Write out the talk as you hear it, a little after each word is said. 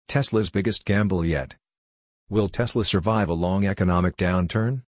Tesla's biggest gamble yet. Will Tesla survive a long economic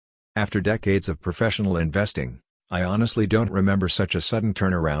downturn? After decades of professional investing, I honestly don't remember such a sudden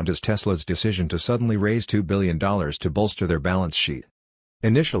turnaround as Tesla's decision to suddenly raise $2 billion to bolster their balance sheet.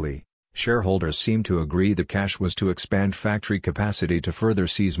 Initially, shareholders seemed to agree the cash was to expand factory capacity to further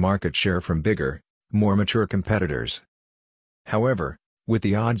seize market share from bigger, more mature competitors. However, with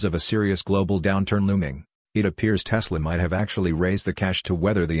the odds of a serious global downturn looming, it appears Tesla might have actually raised the cash to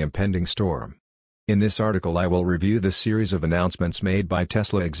weather the impending storm. In this article I will review the series of announcements made by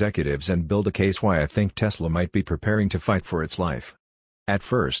Tesla executives and build a case why I think Tesla might be preparing to fight for its life. At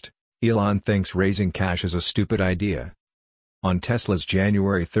first, Elon thinks raising cash is a stupid idea. On Tesla's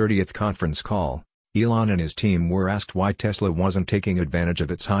January 30 conference call, Elon and his team were asked why Tesla wasn't taking advantage of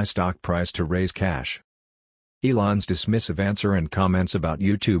its high stock price to raise cash. Elon's dismissive answer and comments about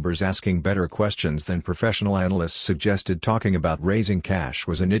YouTubers asking better questions than professional analysts suggested talking about raising cash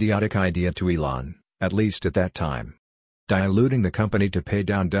was an idiotic idea to Elon, at least at that time. Diluting the company to pay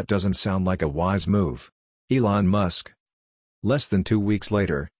down debt doesn't sound like a wise move. Elon Musk. Less than 2 weeks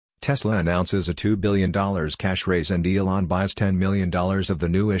later, Tesla announces a $2 billion cash raise and Elon buys $10 million of the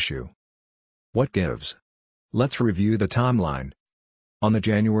new issue. What gives? Let's review the timeline. On the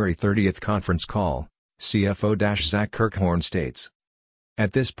January 30 conference call, CFO Zach Kirkhorn states,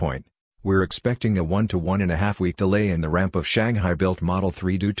 "At this point, we're expecting a 1 to 1.5 week delay in the ramp of Shanghai-built Model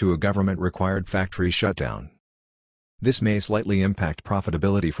 3 due to a government-required factory shutdown. This may slightly impact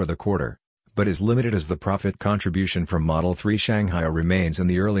profitability for the quarter, but is limited as the profit contribution from Model 3 Shanghai remains in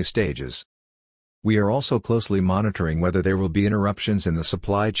the early stages. We are also closely monitoring whether there will be interruptions in the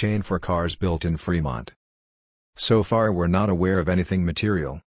supply chain for cars built in Fremont. So far we're not aware of anything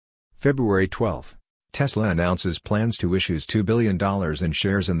material." February 12. Tesla announces plans to issue $2 billion in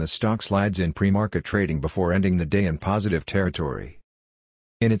shares and the stock slides in pre-market trading before ending the day in positive territory.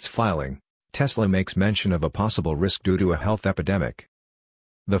 In its filing, Tesla makes mention of a possible risk due to a health epidemic.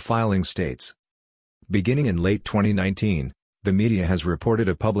 The filing states, "Beginning in late 2019, the media has reported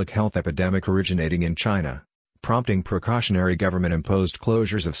a public health epidemic originating in China, prompting precautionary government-imposed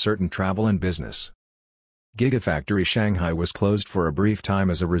closures of certain travel and business. Gigafactory Shanghai was closed for a brief time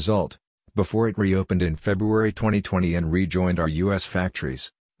as a result, before it reopened in February 2020 and rejoined our U.S.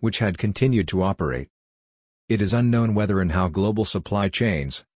 factories, which had continued to operate. It is unknown whether and how global supply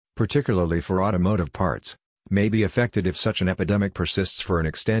chains, particularly for automotive parts, may be affected if such an epidemic persists for an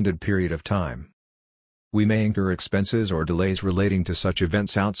extended period of time. We may incur expenses or delays relating to such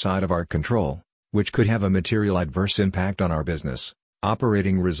events outside of our control, which could have a material adverse impact on our business,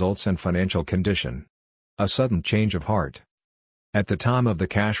 operating results and financial condition. A sudden change of heart." At the time of the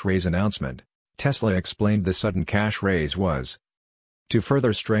cash raise announcement, Tesla explained the sudden cash raise was to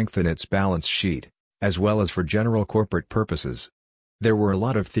further strengthen its balance sheet, as well as for general corporate purposes. There were a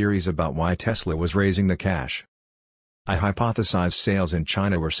lot of theories about why Tesla was raising the cash. I hypothesized sales in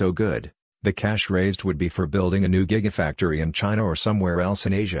China were so good, the cash raised would be for building a new gigafactory in China or somewhere else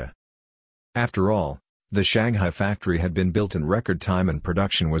in Asia. After all, the Shanghai factory had been built in record time and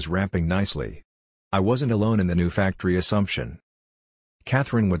production was ramping nicely. I wasn't alone in the new factory assumption.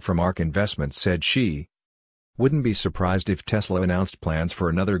 Catherine Wood from ARK Investments said she wouldn't be surprised if Tesla announced plans for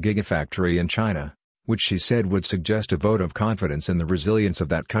another gigafactory in China, which she said would suggest a vote of confidence in the resilience of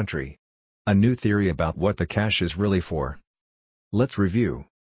that country. A new theory about what the cash is really for. Let's review.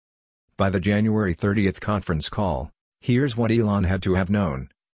 By the January 30 conference call, here's what Elon had to have known.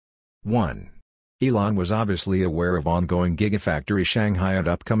 1. Elon was obviously aware of ongoing Gigafactory Shanghai and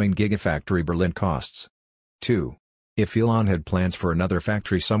upcoming Gigafactory Berlin costs. 2. If Elon had plans for another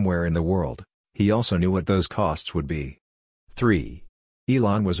factory somewhere in the world, he also knew what those costs would be. 3.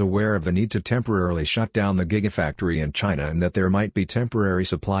 Elon was aware of the need to temporarily shut down the Gigafactory in China and that there might be temporary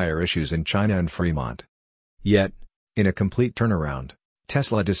supplier issues in China and Fremont. Yet, in a complete turnaround,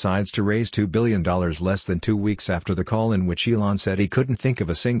 Tesla decides to raise $2 billion less than 2 weeks after the call in which Elon said he couldn't think of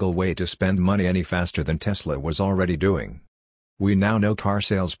a single way to spend money any faster than Tesla was already doing. We now know car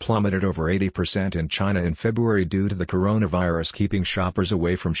sales plummeted over 80% in China in February due to the coronavirus keeping shoppers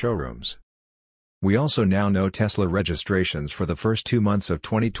away from showrooms. We also now know Tesla registrations for the first 2 months of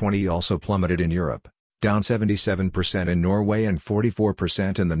 2020 also plummeted in Europe, down 77% in Norway and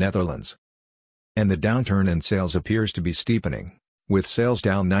 44% in the Netherlands. And the downturn in sales appears to be steepening, with sales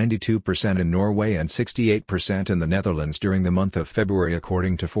down 92% in Norway and 68% in the Netherlands during the month of February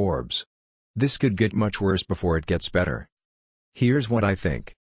according to Forbes. This could get much worse before it gets better. Here's what I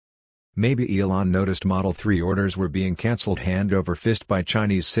think. Maybe Elon noticed Model 3 orders were being cancelled hand over fist by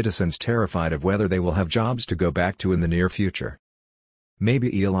Chinese citizens terrified of whether they will have jobs to go back to in the near future.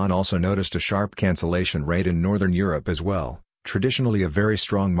 Maybe Elon also noticed a sharp cancellation rate in Northern Europe as well, Traditionally a very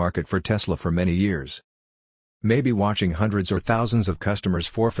strong market for Tesla for many years. Maybe watching hundreds or thousands of customers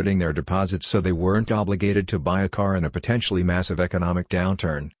forfeiting their deposits so they weren't obligated to buy a car in a potentially massive economic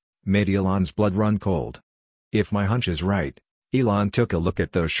downturn, made Elon's blood run cold. If my hunch is right, Elon took a look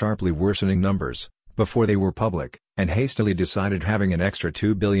at those sharply worsening numbers, before they were public, and hastily decided having an extra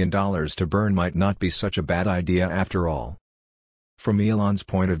 $2 billion to burn might not be such a bad idea after all. From Elon's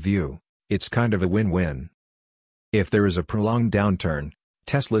point of view, it's kind of a win-win. If there is a prolonged downturn,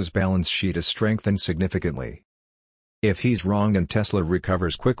 Tesla's balance sheet is strengthened significantly. If he's wrong and Tesla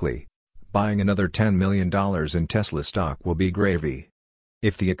recovers quickly, buying another $10 million in Tesla stock will be gravy.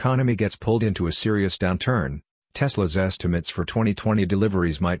 If the economy gets pulled into a serious downturn, Tesla's estimates for 2020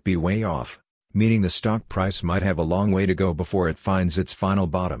 deliveries might be way off, meaning the stock price might have a long way to go before it finds its final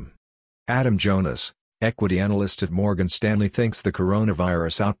bottom. Adam Jonas, equity analyst at Morgan Stanley, thinks the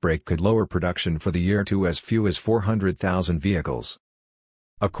coronavirus outbreak could lower production for the year to as few as 400,000 vehicles.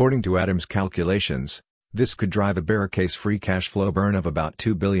 According to Adam's calculations, this could drive a bear case free cash flow burn of about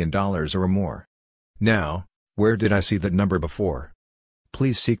 $2 billion or more. Now, where did I see that number before?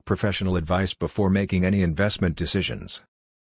 Please seek professional advice before making any investment decisions.